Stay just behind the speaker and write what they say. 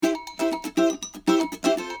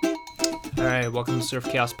right, welcome to Surf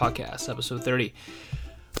Chaos Podcast, episode 30.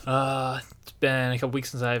 It's been a couple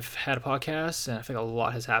weeks since I've had a podcast, and I think a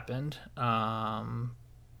lot has happened. A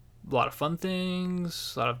lot of fun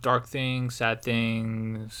things, a lot of dark things, sad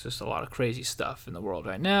things, just a lot of crazy stuff in the world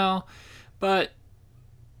right now. But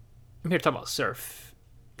I'm here to talk about surf,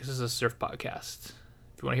 because this is a surf podcast.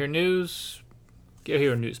 If you want to hear news, go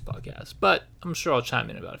hear a news podcast. But I'm sure I'll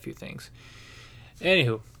chime in about a few things.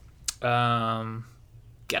 Anywho,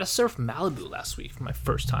 got to surf Malibu last week for my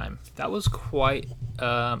first time. That was quite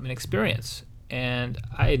an experience, and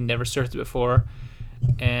I had never surfed it before.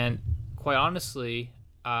 And quite honestly,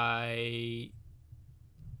 I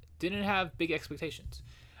didn't have big expectations.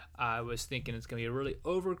 I was thinking it's gonna be a really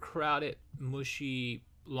overcrowded, mushy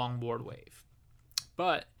longboard wave,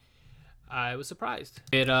 but I was surprised.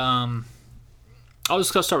 I'll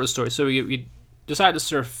just start with the story. So we decided to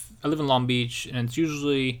surf. I live in Long Beach, and it's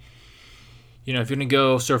usually, if you're gonna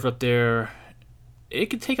go surf up there,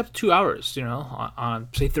 it could take up to 2 hours, on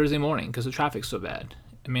say Thursday morning, because the traffic's so bad.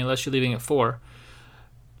 I mean, unless you're leaving at 4.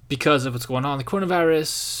 Because of what's going on, the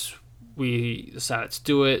coronavirus, we decided to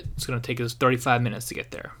do it. It's gonna take us 35 minutes to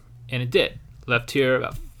get there, and it did. Left here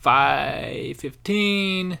about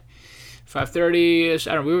 5:15, 5:30ish.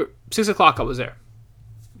 I don't know. We were 6 o'clock. I was there.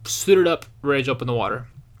 Suited up, ready to jump in the water,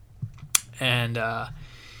 and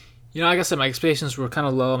like I said, my expectations were kind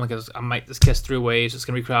of low. I'm like, I might just catch 3 waves. It's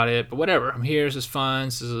gonna be crowded, but whatever. I'm here. It's just fun.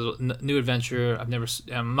 This is a new adventure.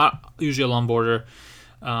 I'm not usually a longboarder,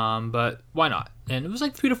 but why not? And it was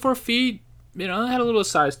like 3 to 4 feet. It had a little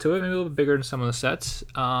size to it, maybe a little bit bigger than some of the sets.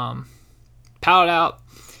 Paddled out.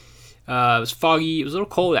 It was foggy. It was a little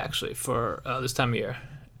cold actually for this time of year.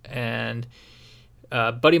 And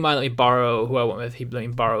a buddy of mine let me borrow, who I went with, he let me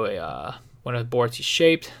borrow one of the boards he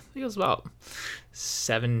shaped. I think it was about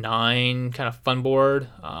 7'9", kind of fun board.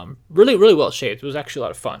 Really, really well shaped. It was actually a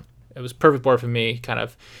lot of fun. It was a perfect board for me, kind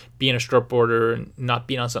of being a stroke boarder and not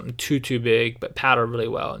being on something too big, but paddle really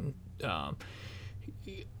well. And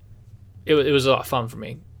it was a lot of fun for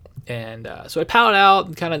me. And so I paddled out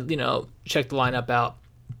and kind of, checked the lineup out.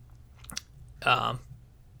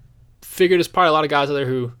 Figured there's probably a lot of guys out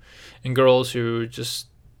there and girls who just,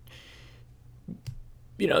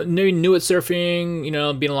 knew at surfing,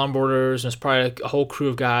 being longboarders, and there's probably like a whole crew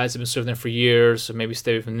of guys that have been surfing there for years, so maybe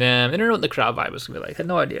stay away from them. And I don't know what the crowd vibe was going to be like. I had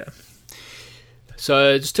no idea.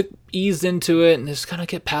 So I just eased into it and just kind of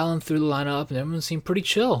kept paddling through the lineup, and everyone seemed pretty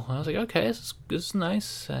chill. And I was like, okay, this is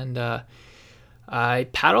nice. And I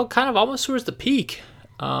paddled kind of almost towards the peak,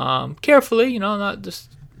 carefully, not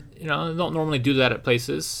just, I don't normally do that at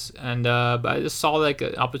places. And but I just saw like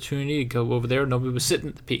an opportunity to go over there. Nobody was sitting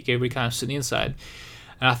at the peak. Everybody kind of sitting inside.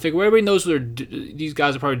 And I figured, well, everybody knows what these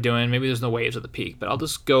guys are probably doing. Maybe there's no waves at the peak, but I'll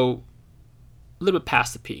just go a little bit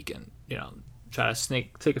past the peak and, try to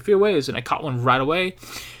take a few waves. And I caught one right away.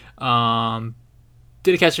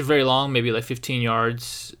 Didn't catch it very long, maybe like 15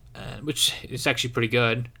 yards, which is actually pretty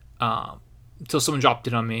good, until someone dropped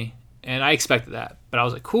it on me. And I expected that, but I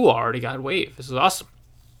was like, cool, I already got a wave. This is awesome.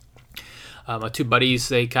 My 2 buddies,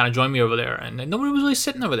 they kind of joined me over there, and nobody was really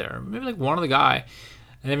sitting over there. Maybe like one other guy.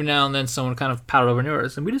 And every now and then someone kind of paddled over near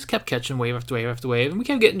us, and we just kept catching wave after wave after wave, and we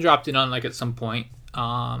kept getting dropped in on like at some point.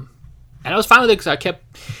 And I was fine with it because I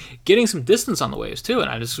kept getting some distance on the waves too,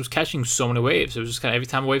 and I just was catching so many waves. It was just kind of every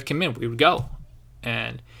time a wave came in, we would go.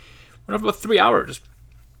 And went over about 3 hours.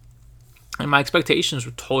 And my expectations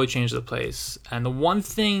were totally changed to the place. And the one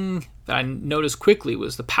thing that I noticed quickly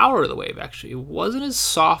was the power of the wave, actually. It wasn't as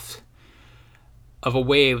soft of a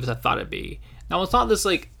wave as I thought it'd be. Now, it's not this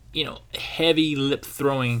like, heavy lip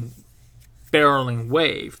throwing barreling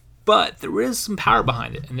wave, but there is some power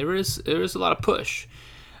behind it, and there is a lot of push,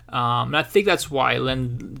 and I think that's why I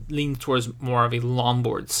lean towards more of a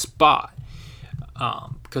longboard spot,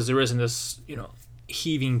 because there isn't this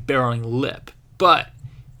heaving barreling lip. But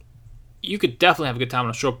you could definitely have a good time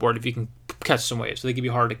on a shortboard if you can catch some waves. So they can be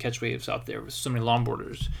hard to catch waves out there with so many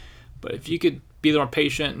longboarders, but if you could be more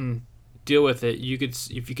patient and deal with it,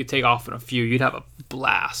 if you could take off in a few, you'd have a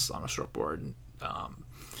blast on a shortboard, or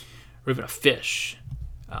even a fish.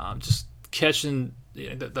 Just catching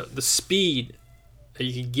the speed that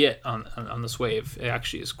you can get on this wave, it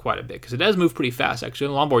actually is quite a bit, because it does move pretty fast.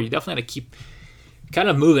 Actually, on a longboard, you definitely have to keep kind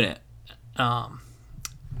of moving it.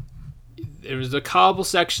 There was a couple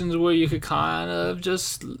sections where you could kind of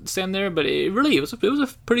just stand there, but it was a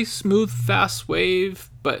pretty smooth, fast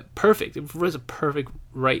wave, but perfect. It was a perfect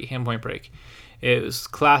right hand point break. It was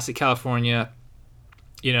classic California,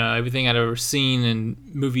 everything I'd ever seen in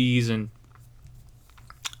movies and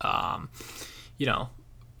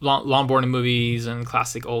longboarding movies and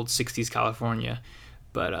classic old 60s California.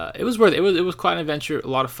 But it was worth it. It was quite an adventure, a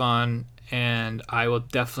lot of fun, and I will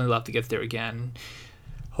definitely love to get there again.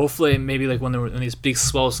 Hopefully, maybe like when these big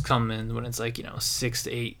swells come in, when it's like 6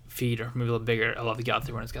 to 8 feet or maybe a little bigger, I love to get out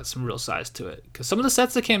there when it's got some real size to it. Because some of the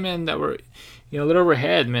sets that came in that were a little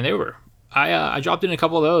overhead, man, they were. I dropped in a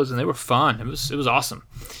couple of those and they were fun. It was awesome.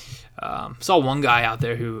 Saw one guy out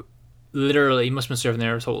there who literally, he must have been surfing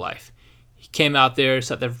there his whole life. He came out there,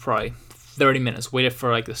 sat there for probably 30 minutes, waited for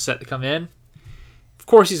like the set to come in. Of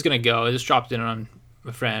course he's gonna go. I just dropped in on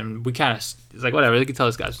my friend. We kind of, it's like whatever. They can tell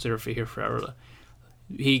this guy's surfing here forever.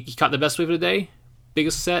 He caught the best wave of the day,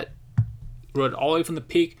 biggest set, rode all the way from the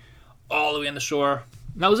peak, all the way on the shore.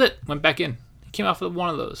 And that was it. Went back in. He came off with one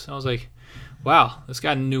of those. I was like, wow, this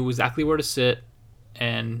guy knew exactly where to sit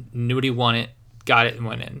and knew what he wanted, got it, and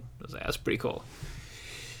went in. I was like, that's pretty cool.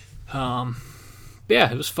 But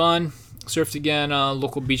yeah, it was fun. Surfed again,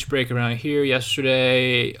 local beach break around here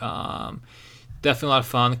yesterday. Definitely a lot of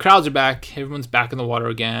fun. The crowds are back. Everyone's back in the water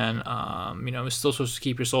again. We're still supposed to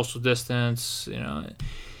keep your social distance. I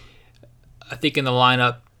think in the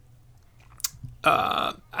lineup,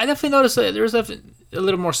 I definitely noticed that there's definitely a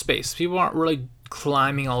little more space. People aren't really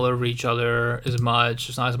climbing all over each other as much.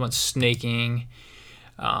 There's not as much snaking,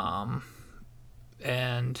 and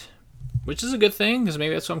which is a good thing because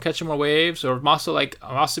maybe that's why I'm catching more waves. Or I've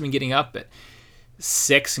also been getting up at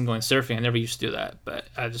 6 and going surfing. I never used to do that, but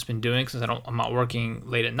I've just been doing it since I'm not working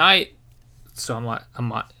late at night, so I'm not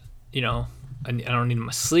I don't need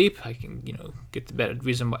my sleep. I can get to bed at a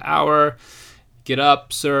reasonable hour, get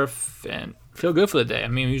up, surf, and feel good for the day. I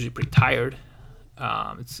mean, I'm usually pretty tired.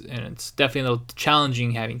 It's definitely a little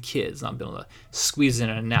challenging having kids, not being able to squeeze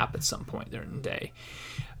in a nap at some point during the day.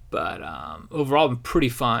 But overall, been pretty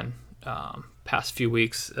fun. Past few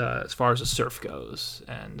weeks as far as the surf goes,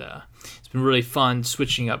 and it's been really fun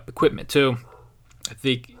switching up equipment too. I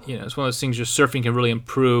think it's one of those things your surfing can really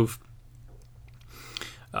improve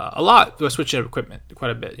a lot by switching up equipment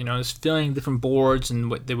quite a bit. Just feeling different boards and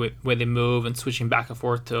way they move, and switching back and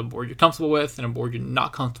forth to a board you're comfortable with and a board you're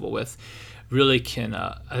not comfortable with really can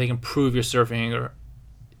I think improve your surfing or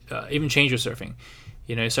even change your surfing.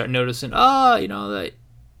 You start noticing that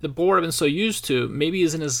the board I've been so used to maybe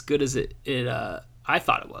isn't as good as it I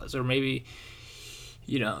thought it was, or maybe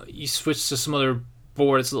you switch to some other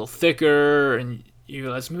board that's a little thicker, and you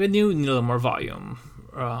realize maybe you need a little more volume.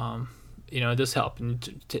 It does help, and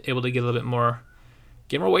to able to get a little bit more,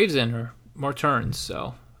 get more waves in or more turns.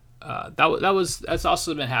 So that's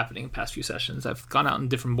also been happening in the past few sessions. I've gone out on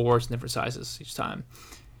different boards and different sizes each time.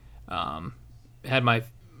 Had my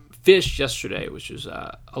fish yesterday, which was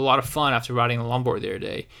a lot of fun after riding a longboard the other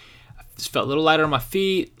day. I just felt a little lighter on my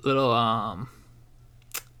feet, a little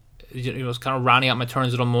was kind of rounding out my turns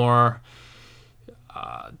a little more.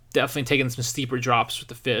 Definitely taking some steeper drops with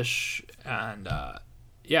the fish, and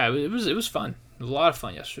it was fun. It was a lot of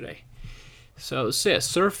fun yesterday. So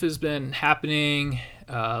surf has been happening.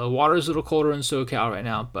 The water's a little colder in SoCal right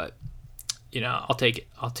now, but I'll take it.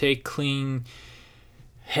 I'll take clean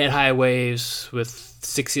head-high waves with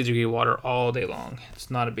 60-degree water all day long. It's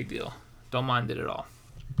not a big deal. Don't mind it at all.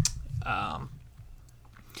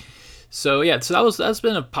 So that's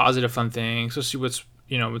been a positive, fun thing. Especially what's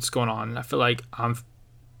going on. I feel like I've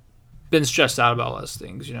been stressed out about all those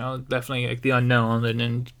things. Definitely like the unknown, and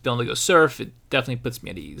then being able to go surf, it definitely puts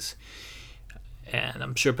me at ease. And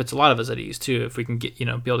I'm sure it puts a lot of us at ease too if we can get be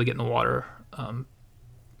able to get in the water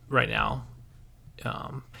right now.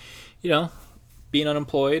 Being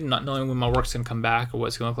unemployed and not knowing when my work's going to come back or what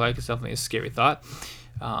it's going to look like is definitely a scary thought.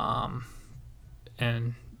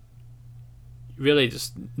 And really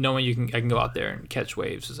just knowing I can go out there and catch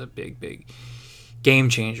waves is a big, big game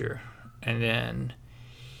changer. And then,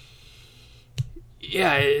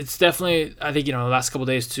 it's definitely, I think, the last couple of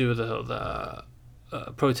days too, the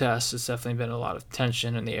protests, it's definitely been a lot of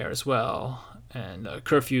tension in the air as well. And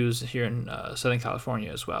curfews here in Southern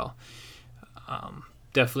California as well.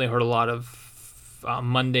 Definitely heard a lot of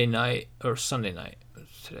Monday night or Sunday night.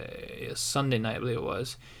 Sunday night, I believe it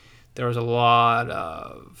was. There was a lot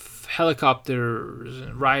of helicopters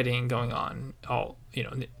and rioting going on, all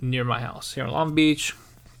near my house here in Long Beach.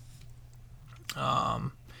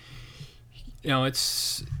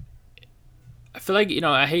 It's. I feel like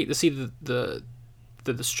I hate to see the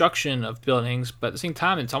destruction of buildings, but at the same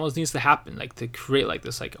time, it almost needs to happen, like to create like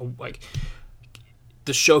this, like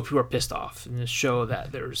to show people are pissed off and to show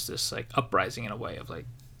that there's this like uprising in a way of like,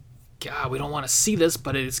 God, we don't want to see this,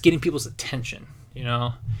 but it's getting people's attention,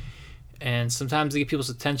 and sometimes to get people's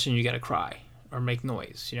attention, you got to cry or make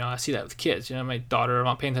noise. I see that with kids. My daughter, I'm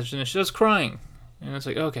not paying attention and she's just crying, and it's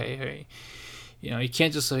like, okay, hey, you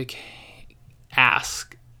can't just like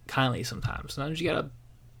ask kindly sometimes. Sometimes you got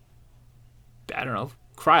to, I don't know,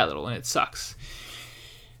 cry a little, and it sucks.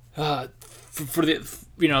 For the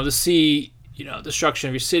to see destruction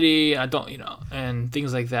of your city, and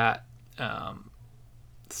things like that.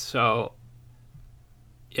 So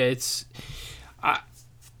yeah,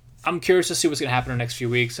 I'm curious to see what's gonna happen in the next few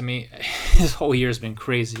weeks. I mean, this whole year has been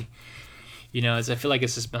crazy. As I feel like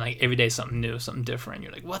it's just been like every day something new, something different.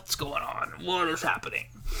 You're like, what's going on? What is happening?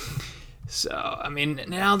 So, I mean,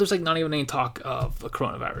 now there's like not even any talk of a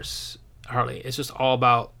coronavirus, hardly. It's just all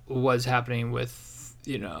about what's happening with,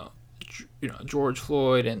 George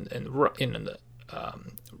Floyd and the,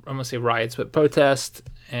 I'm gonna say riots, but protests,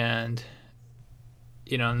 and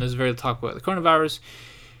there's very little talk about the coronavirus,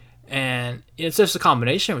 and it's just a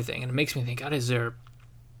combination of everything, and it makes me think, God, is there,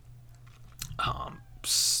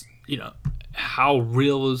 how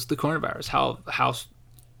real is the coronavirus? How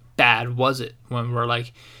bad was it when we're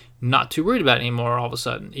like not too worried about it anymore all of a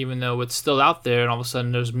sudden, even though it's still out there, and all of a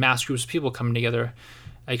sudden there's mass groups of people coming together,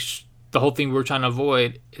 like the whole thing we were trying to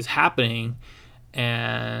avoid is happening,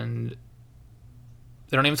 and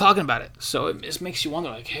they're not even talking about it. So it just makes you wonder,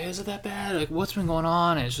 like, hey, is it that bad? Like, what's been going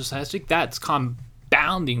on? And it's just, I think that's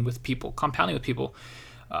compounding with people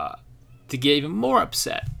to get even more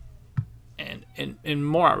upset and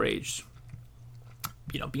more outraged.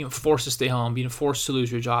 Being forced to stay home, being forced to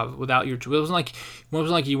lose your job without your. It wasn't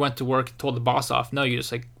like you went to work and told the boss off. No, you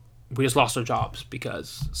just we just lost our jobs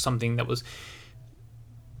because something that was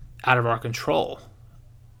out of our control,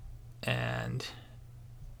 and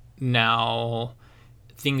now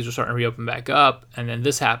things are starting to reopen back up, and then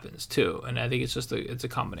this happens too. And I think it's just it's a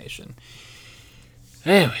combination.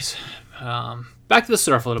 Anyways, back to the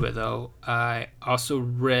surf a little bit though. I also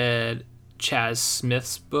read Chaz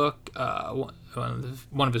Smith's book.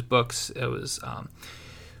 One of his books. It was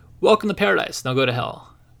Welcome to Paradise, Now Go to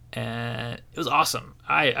Hell, and it was awesome.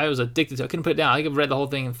 I was addicted to it. I couldn't put it down. I read the whole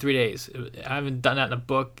thing in 3 days. I haven't done that in a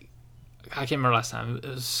book. I can't remember last time. It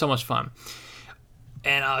was so much fun.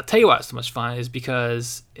 And I'll tell you why it's so much fun is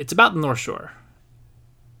because it's about the North Shore.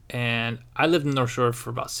 And I lived in the North Shore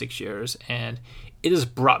for about 6 years, and it has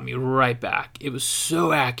brought me right back. It was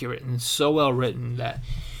so accurate and so well written that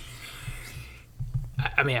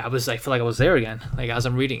I mean, I was like, feel like I was there again. Like as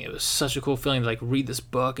I'm reading, it was such a cool feeling to like read this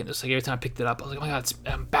book, and just like every time I picked it up, I was like, oh my god,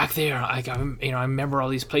 I'm back there. Like I remember all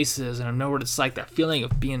these places, and I know what it's like. That feeling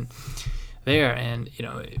of being there, and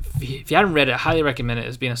if you haven't read it, I highly recommend it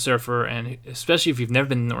as being a surfer, and especially if you've never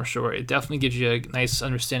been to the North Shore, it definitely gives you a nice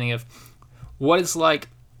understanding of what it's like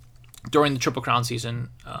during the Triple Crown season.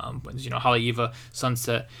 When Haleiwa,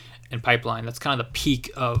 Sunset, and Pipeline. That's kind of the peak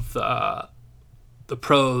of the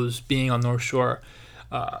pros being on North Shore.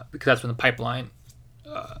 Because that's when the Pipeline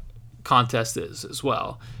contest is as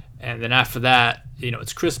well. And then after that,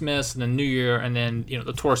 it's Christmas and then New Year, and then,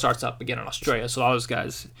 the tour starts up again in Australia. So all those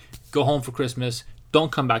guys go home for Christmas,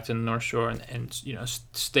 don't come back to the North Shore, and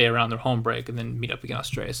stay around their home break and then meet up again in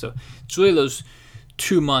Australia. So it's really those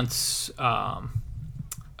 2 months of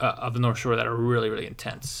the North Shore that are really, really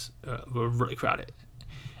intense, were really crowded.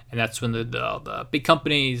 And that's when the big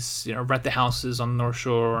companies, rent the houses on the North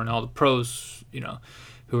Shore, and all the pros,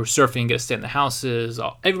 who are surfing get to stay in the houses.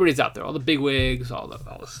 Everybody's out there. All the big wigs, all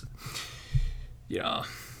this,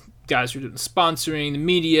 guys who are doing the sponsoring, the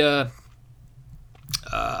media.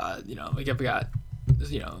 We got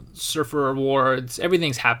surfer awards.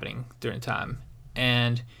 Everything's happening during the time,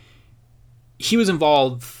 and he was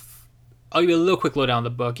involved. I'll give you a little quick lowdown on the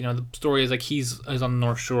book. The story is like he's on the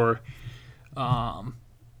North Shore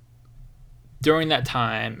during that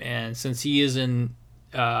time, and since he is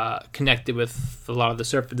connected with a lot of the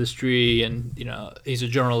surf industry, and he's a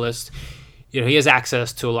journalist, he has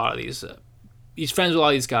access to a lot of these. He's friends with a lot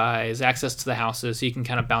of these guys, access to the houses, so he can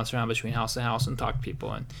kind of bounce around between house to house and talk to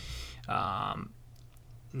people, and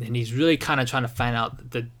he's really kind of trying to find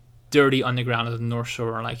out the dirty underground of the North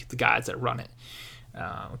Shore, and like the guys that run it,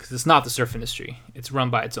 because it's not the surf industry; it's run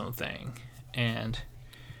by its own thing. And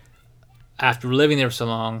after living there for so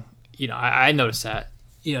long, I noticed that.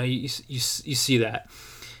 You see that.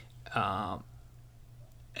 For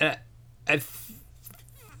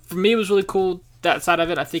me, it was really cool, that side of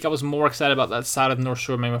it. I think I was more excited about that side of the North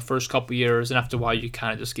Shore maybe my first couple years, and after a while you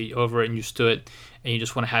kind of just get over it and used to it, and you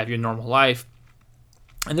just want to have your normal life.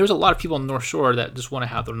 And there's a lot of people on the North Shore that just want to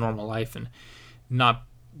have their normal life, and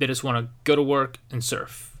they just want to go to work and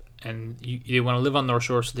surf, and they want to live on the North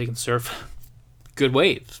Shore so they can surf good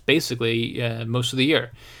waves basically most of the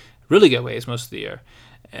year, really good waves most of the year.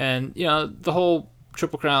 And the whole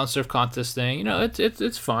Triple Crown surf contest thing,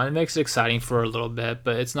 it's fun. It makes it exciting for a little bit,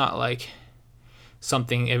 but it's not like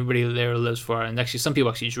something everybody there lives for. And actually, some people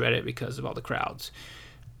actually dread it because of all the crowds.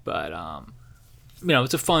 But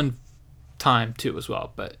it's a fun time too as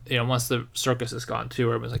well. But once the circus is gone too,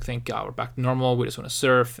 everyone's like, thank God we're back to normal. We just want to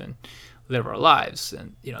surf and live our lives.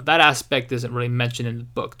 And that aspect isn't really mentioned in the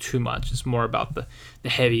book too much. It's more about the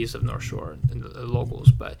heavies of North Shore and the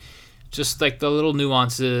locals. But just like the little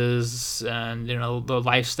nuances and the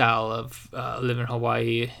lifestyle of living in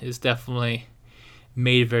Hawaii is definitely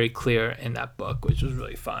made very clear in that book, which was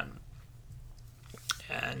really fun.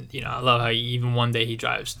 And I love how even one day he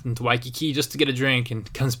drives into Waikiki just to get a drink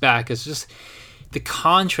and comes back. It's just the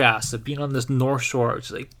contrast of being on this North Shore, which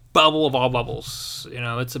is like bubble of all bubbles.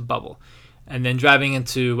 It's a bubble, and then driving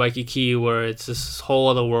into Waikiki, where it's this whole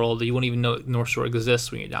other world that you wouldn't even know North Shore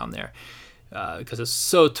exists when you're down there. Because it's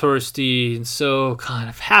so touristy and so kind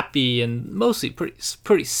of happy and mostly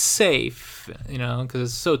pretty safe, because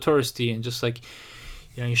it's so touristy and just like,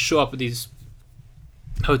 you show up at these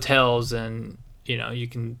hotels and, you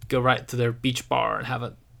can go right to their beach bar and have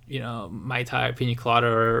a, Mai Tai or Pina Colada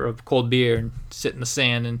or a cold beer and sit in the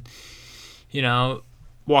sand and,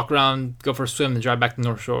 walk around, go for a swim and drive back to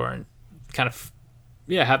North Shore and kind of,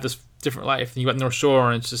 have this different life. And you go to North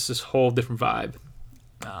Shore and it's just this whole different vibe.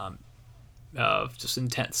 Of just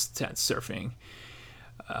intense surfing.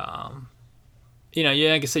 Like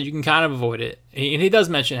I said, you can kind of avoid it. And he does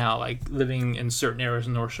mention how, like, living in certain areas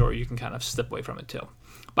in North Shore, you can kind of step away from it too.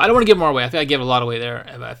 But I don't want to give more away. I think I gave a lot away there.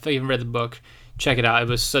 If you haven't read the book, check it out. It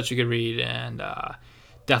was such a good read, and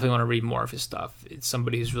definitely want to read more of his stuff. It's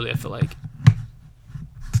somebody who's really, I feel like,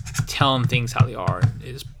 telling things how they are and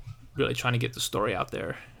is really trying to get the story out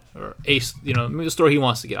there. Or, the story he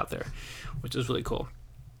wants to get out there, which is really cool.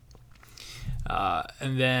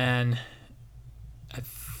 And then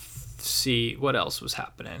see what else was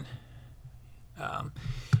happening.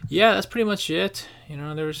 That's pretty much it.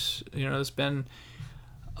 There's been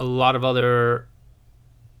a lot of other.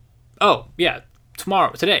 Oh yeah,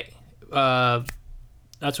 today. That's what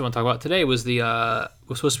I want to talk about. Today was was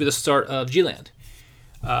supposed to be the start of G-Land.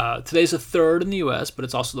 Today's the 3rd in the U.S., but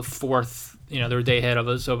it's also the 4th. They're a day ahead of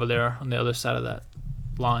us over there on the other side of that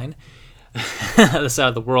line, the other side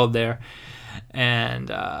of the world there. And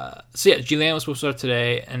G-Land was supposed to start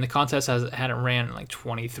today, and the contest hadn't ran in like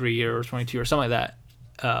 23 years, 22 or something like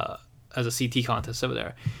that, as a CT contest over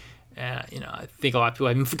there. And I think a lot of people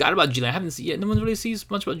even forgot about G-Land. I haven't seen yet. No one really sees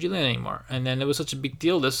much about G-Land anymore. And then it was such a big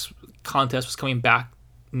deal. This contest was coming back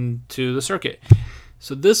to the circuit.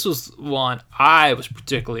 So this was one I was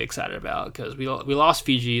particularly excited about because we lost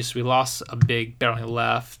Fiji, so we lost a big barreling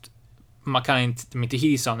left.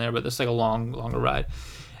 Tahiti's on there, but it's like a longer ride.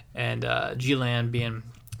 And G-Land it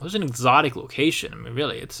was an exotic location. I mean,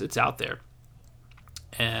 really, it's out there.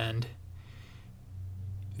 And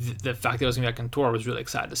the fact that it was going to be back on tour, I was really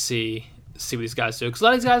excited to see what these guys do. Because a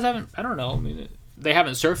lot of these guys they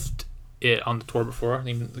haven't surfed it on the tour before.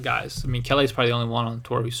 Even the guys. Kelly's probably the only one on the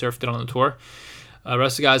tour who surfed it on the tour. The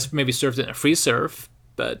rest of the guys maybe surfed it in a free surf,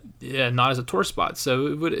 but not as a tour spot.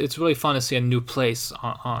 So it's really fun to see a new place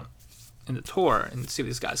in the tour and see what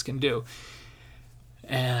these guys can do.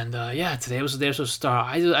 And today was the day of start.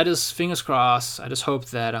 I just fingers crossed. I just hope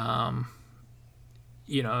that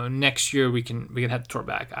next year we can have the tour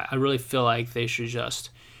back. I really feel like they should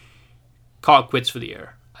just call it quits for the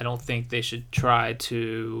year. I don't think they should try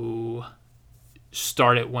to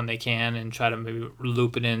start it when they can and try to maybe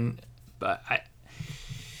loop it in. But I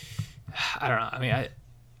don't know.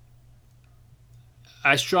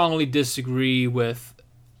 I strongly disagree with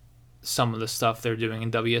some of the stuff they're doing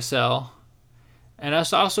in WSL. And I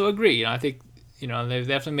also agree. I think they've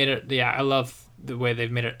definitely made it. I love the way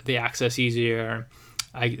they've made it the access easier.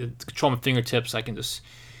 I control my fingertips. I can just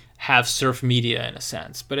have surf media in a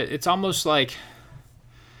sense. But it's almost like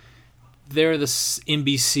they're the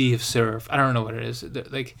NBC of surf. I don't know what it is.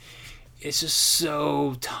 Like it's just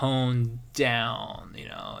so toned down.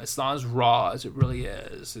 It's not as raw as it really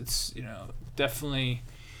is. It's definitely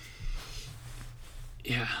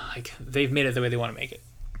like they've made it the way they want to make it.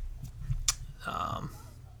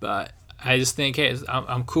 But I just think, hey,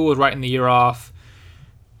 I'm cool with writing the year off.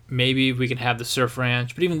 Maybe we can have the surf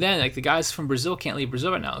ranch, but even then, like the guys from Brazil can't leave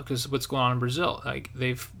Brazil right now because of what's going on in Brazil. Like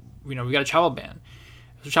we got a travel ban.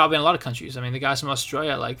 There's a travel ban in a lot of countries. The guys from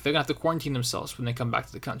Australia, like they're gonna have to quarantine themselves when they come back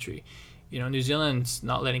to the country. New Zealand's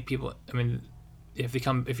not letting people. If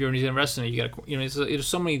you're a New Zealand resident, you gotta. There's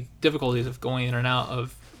so many difficulties of going in and out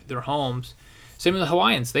of their homes. Same with the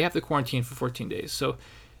Hawaiians; they have to quarantine for 14 days. So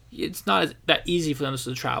it's not that easy for them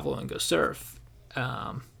to travel and go surf. So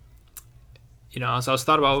I was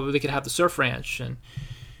thought about whether they could have the surf ranch and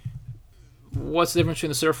what's the difference between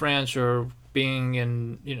the surf ranch or being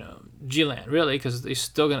in G-Land really, because they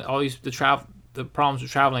still gonna the problems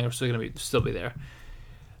with traveling are still be there.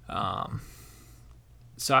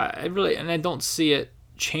 So I really, and I don't see it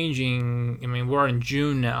changing. I mean, we're in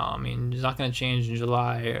June now. I mean, it's not going to change in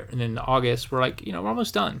July, and then August. We're like, we're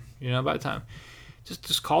almost done. By the time,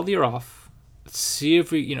 just call the year off. Let's see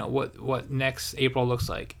if we, what next April looks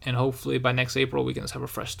like, and hopefully by next April we can just have a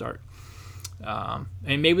fresh start. And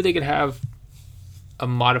maybe they could have a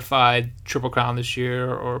modified Triple Crown this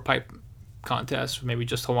year, or a pipe contest, maybe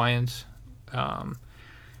just Hawaiians,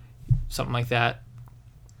 something like that.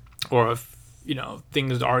 Or if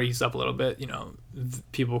things are eased up a little bit,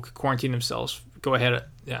 people could quarantine themselves, go ahead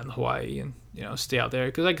in Hawaii, and stay out there,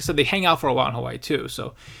 because like I said, they hang out for a while in Hawaii too.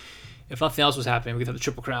 So if nothing else was happening, we could have the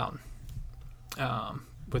Triple Crown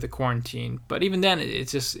with a quarantine. But even then,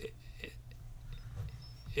 it's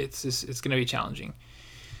going to be challenging.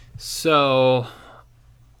 So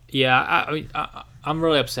yeah, I'm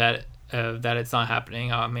really upset that it's not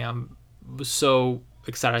happening. I mean, I'm so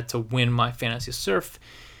excited to win my fantasy surf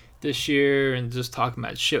this year, and just talking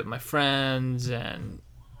about shit with my friends, and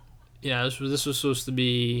this was supposed to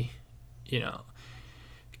be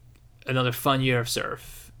another fun year of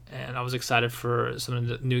surf, and I was excited for some of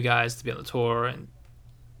the new guys to be on the tour and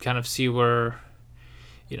kind of see where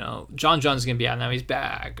John John's gonna be at now. He's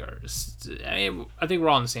back, or I think we're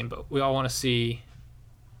all in the same boat. We all want to see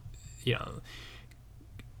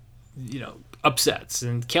upsets.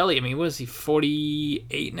 And Kelly, I mean, what is he,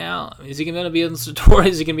 48 now? Is he going to be on the tour?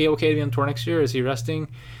 Is he going to be okay to be on tour next year? Is he resting?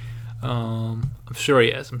 I'm sure he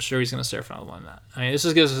is. I'm sure he's going to surf on one. I mean, this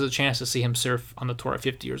just gives us a chance to see him surf on the tour at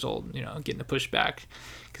 50 years old, getting the push back.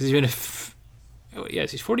 Because even if,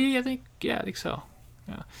 yes, he's 48, I think. Yeah, I think so.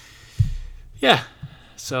 Yeah.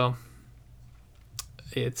 So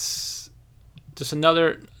it's just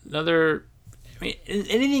another. I mean,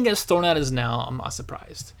 anything gets thrown at us now, I'm not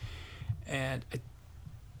surprised. And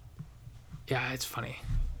it's funny.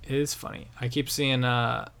 It is funny. I keep seeing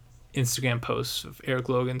Instagram posts of Eric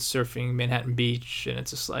Logan surfing Manhattan Beach, and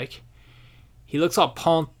it's just like, he looks all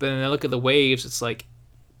pumped, and then I look at the waves, it's like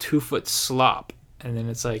 2-foot slop, and then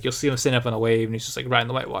it's like, you'll see him sitting up on a wave, and he's just like riding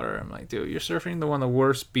the whitewater. I'm like, dude, you're surfing one of the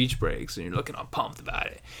worst beach breaks, and you're looking all pumped about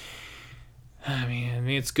it. I mean,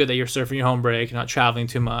 it's good that you're surfing your home break, not traveling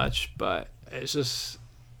too much, but it's just,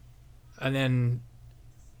 and then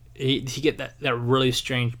he get that really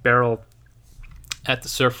strange barrel at the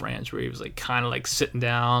surf ranch where he was like kind of like sitting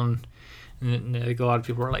down, and like a lot of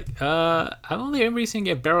people were like, I don't think anybody's seen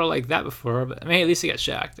a barrel like that before, but I mean, at least he got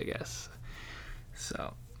shacked, I guess.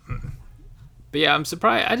 So, but yeah, I'm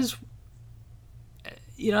surprised. I just,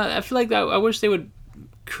 I feel like that. I wish they would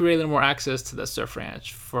create a little more access to the surf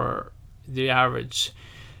ranch for the average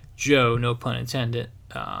Joe, no pun intended.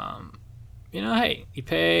 Hey, you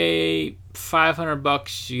pay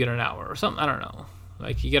 $500, you get an hour or something. I don't know.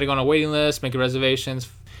 Like, you got to go on a waiting list, make your reservations,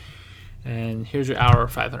 and here's your hour,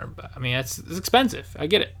 $500. I mean, it's expensive. I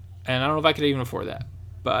get it, and I don't know if I could even afford that.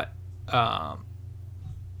 But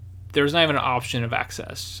there's not even an option of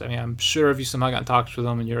access. I mean, I'm sure if you somehow got in touch with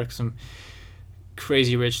them and you're like some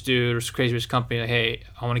crazy rich dude or some crazy rich company, like, hey,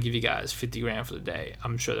 I want to give you guys $50,000 for the day,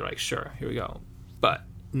 I'm sure they're like, sure, here we go. But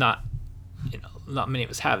not many of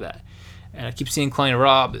us have that. And I keep seeing Klein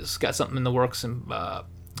Rob has got something in the works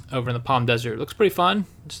over in the Palm Desert. It looks pretty fun.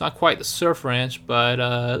 It's not quite the surf ranch, but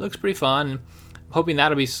it looks pretty fun. I'm hoping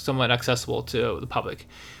that'll be somewhat accessible to the public.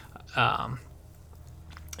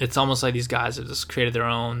 It's almost like these guys have just created their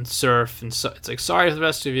own surf, and so it's like, sorry to the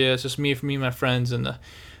rest of you, it's just me and my friends and the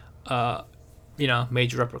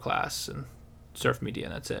major upper class and surf media,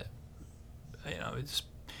 and that's it.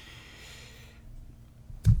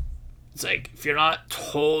 It's like, if you're not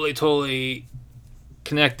totally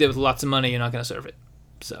connected with lots of money, you're not going to surf it.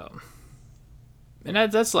 So, and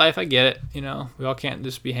that's life. I get it. We all can't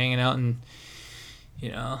just be hanging out in,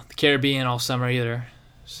 the Caribbean all summer either.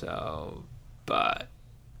 So, but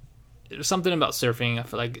there's something about surfing. I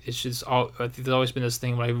feel like I think there's always been this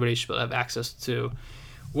thing where everybody should have access to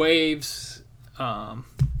waves, along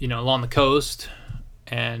the coast,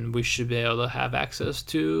 and we should be able to have access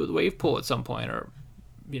to the wave pool at some point, or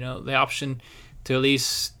the option to at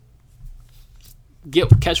least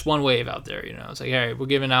catch one wave out there. It's like, hey, we're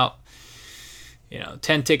giving out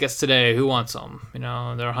 10 tickets today, who wants them? They're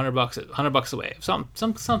 $100 a wave, something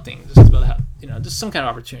just about have, just some kind of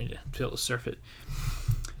opportunity to be able to surf it.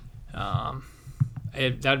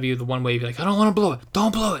 That'd be the one wave you're like, I don't want to blow it,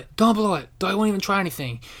 don't blow it, I won't even try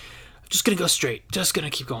anything, I'm just gonna go straight, just gonna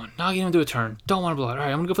keep going, not gonna do a turn, don't want to blow it, all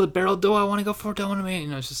right, I'm gonna go for the barrel, do I want to go for it, don't want to make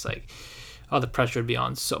it's just like, all the pressure would be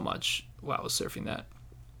on so much while I was surfing that.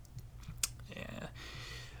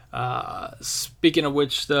 Yeah. Speaking of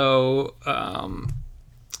which, though,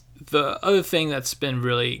 the other thing that's been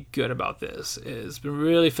really good about this is been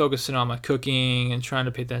really focusing on my cooking and trying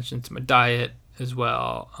to pay attention to my diet as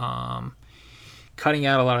well. Cutting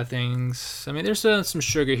out a lot of things. I mean, there's some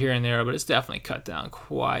sugar here and there, but it's definitely cut down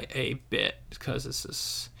quite a bit because it's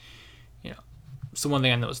just, it's the one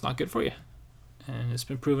thing I know is not good for you. And it's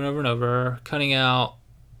been proven over and over. Cutting out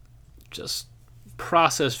just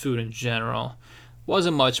processed food in general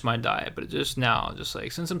wasn't much my diet, but just now, just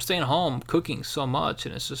like since I'm staying home cooking so much,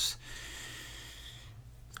 and it's just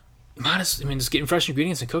just getting fresh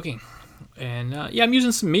ingredients and cooking. And I'm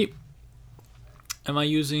using some meat. Am I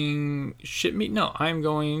using shit meat? No, I'm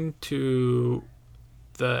going to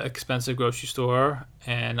the expensive grocery store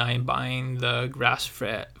and I'm buying the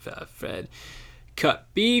grass-fed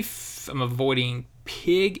cut beef. I'm avoiding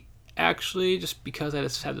pig, actually, just because I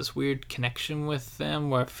just had this weird connection with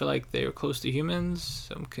them where I feel like they're close to humans.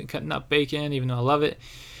 So I'm cutting out bacon, even though I love it.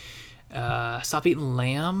 Stop eating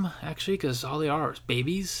lamb, actually, because all they are is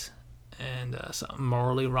babies. And something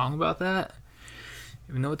morally wrong about that,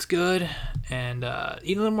 even though it's good. And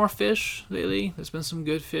eating a little more fish lately. There's been some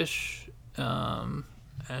good fish.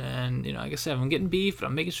 And, like I said, I'm getting beef, but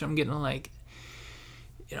I'm making sure I'm getting,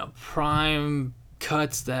 prime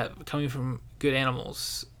cuts that coming from good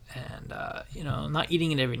animals. And, not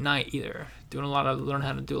eating it every night either. Learn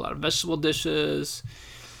how to do a lot of vegetable dishes.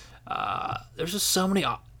 There's just so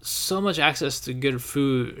much access to good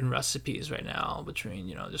food and recipes right now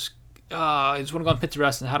between, I just want to go on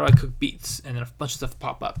Pinterest and how do I cook beets, and then a bunch of stuff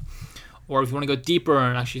pop up. Or if you want to go deeper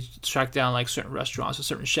and actually track down like certain restaurants or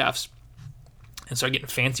certain chefs and start getting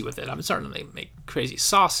fancy with it. I've been starting to make crazy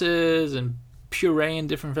sauces and pureeing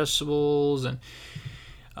different vegetables and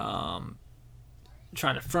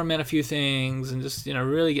trying to ferment a few things and just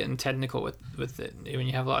really getting technical with it. When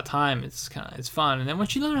you have a lot of time, it's fun. And then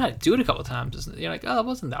once you learn how to do it a couple of times, you're like, oh, it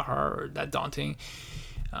wasn't that hard or that daunting.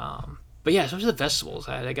 But yeah, especially the vegetables.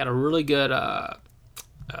 I got a really good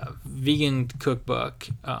vegan cookbook.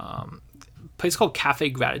 Place called Cafe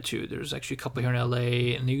Gratitude. There's actually a couple here in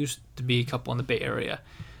LA, and there used to be a couple in the Bay Area.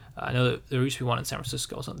 I know that there used to be one in San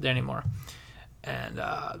Francisco. It's not there anymore. And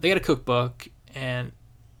they got a cookbook, and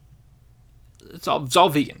it's all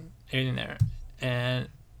vegan, everything there. And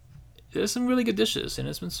there's some really good dishes, and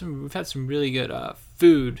we've had some really good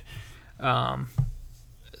food a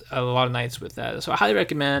lot of nights with that. So I highly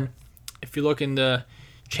recommend, if you're looking to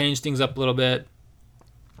change things up a little bit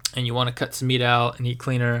and you want to cut some meat out and eat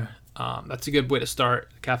cleaner, that's a good way to start.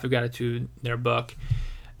 Cafe Gratitude, their book,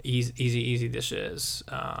 easy dishes.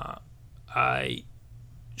 I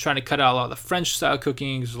trying to cut out a lot of the French style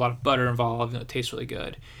cooking. There's a lot of butter involved, and it tastes really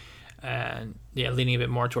good. And leaning a bit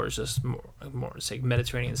more towards just more say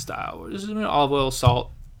Mediterranean style. Just olive oil,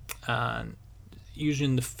 salt, and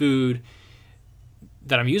using the food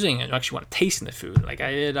that I'm using, and actually want to taste in the food. Like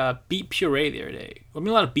I did beet puree the other day. A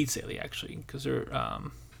lot of beets lately, actually, because they're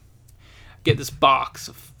get this box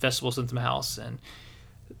of vegetables into my house, and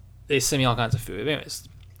they send me all kinds of food. Anyways,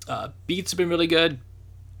 beets have been really good,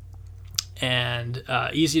 and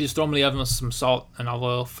easy to just throw them in the oven with some salt and olive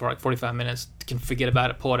oil for like 45 minutes. You can forget about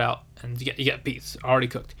it, pull it out, and you get beets already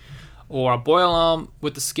cooked. Or boil them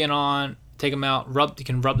with the skin on, take them out, you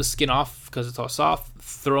can rub the skin off because it's all soft,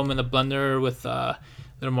 throw them in the blender with a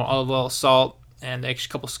little more olive oil, salt, and a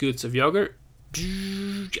couple scoops of yogurt.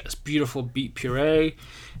 Just beautiful beet puree.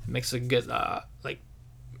 It makes a good,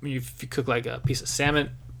 if you cook like a piece of salmon,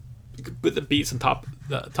 you could put the beets on top,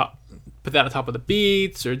 put that on top of the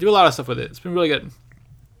beets, or do a lot of stuff with it. It's been really good.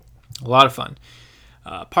 A lot of fun.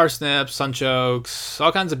 Parsnips, sunchokes,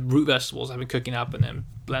 all kinds of root vegetables I've been cooking up and then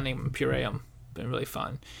blending them and puree them. Been really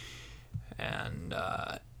fun. And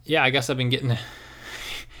I guess I've been getting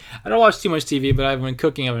I don't watch too much TV, but I've been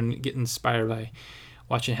cooking. I've been getting inspired by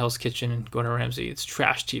watching Hell's Kitchen and Gordon Ramsay. It's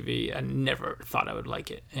trash TV. I never thought I would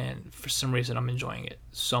like it, and for some reason I'm enjoying it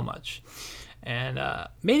so much. And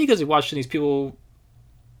mainly because I'm watching these people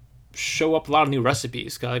show up a lot of new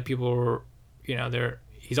recipes. Cause like people,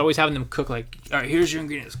 he's always having them cook like, all right, here's your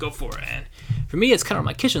ingredients, go for it. And for me, it's kind of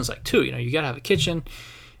my kitchen's like too. You gotta have a kitchen.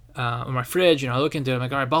 Or my fridge, I look into it, I'm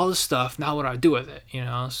like, all right, I bought all this stuff, now what do I do with it,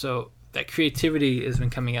 so that creativity has been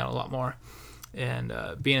coming out a lot more, and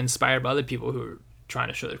being inspired by other people who are trying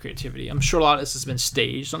to show their creativity. I'm sure a lot of this has been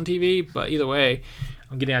staged on TV, but either way,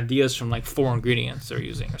 I'm getting ideas from like 4 ingredients they're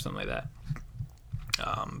using or something like that.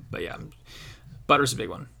 But yeah, butter's a big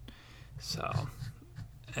one. So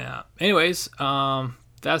yeah, anyways,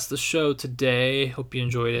 that's the show today. Hope you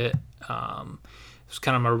enjoyed it. It was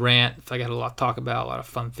kind of my rant. I got a lot to talk about, a lot of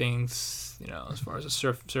fun things, as far as the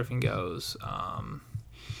surfing goes.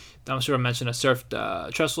 I'm sure I mentioned I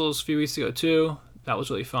surfed trestles a few weeks ago too. That was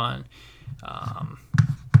really fun.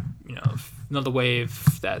 another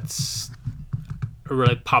wave that's a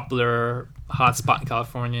really popular hot spot in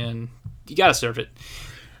California, and you gotta surf it.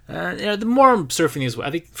 The more I'm surfing these,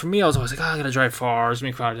 I think for me, I was always like, I gotta drive far. It's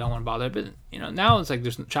gonna be crowded. I don't want to bother. But now it's like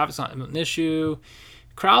traffic's not an issue.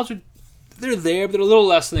 Crowds they're there, but they're a little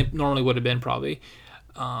less than they normally would have been probably.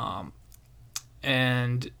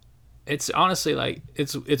 And it's honestly like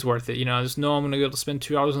it's worth it. I just know I'm gonna be able to spend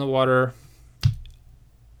 2 hours in the water,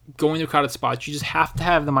 going to crowded spots. You just have to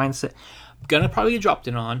have the mindset. I'm gonna probably get dropped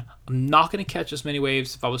in on. I'm not gonna catch as many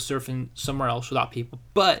waves if I was surfing somewhere else without people.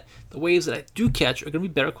 But the waves that I do catch are gonna be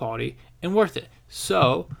better quality and worth it.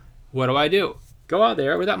 So what do? Go out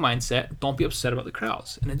there with that mindset. Don't be upset about the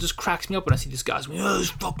crowds. And it just cracks me up when I see these guys going, "Oh, there's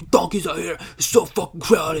fucking donkeys out here. It's so fucking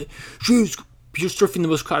crowded." Jeez. You're surfing one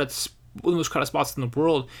of the most crowded spots in the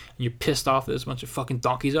world, and you're pissed off that there's a bunch of fucking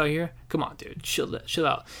donkeys out here. Come on, dude. Chill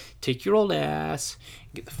out. Take your old ass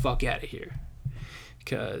and get the fuck out of here.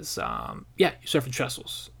 Because, you're surfing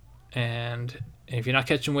trestles. And if you're not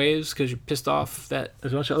catching waves because you're pissed off that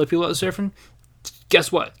there's a bunch of other people out there surfing,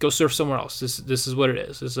 guess what? Go surf somewhere else. This is what it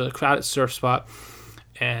is. This is a crowded surf spot,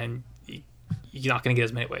 and you're not going to get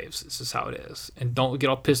as many waves. This is how it is. And don't get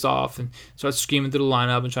all pissed off and start screaming through the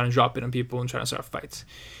lineup and trying to drop in on people and trying to start fights.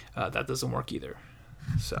 That doesn't work either.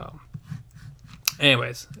 So,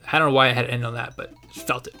 anyways, I don't know why I had to end on that, but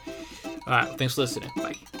felt it. All right, well, thanks for listening.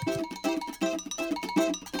 Bye.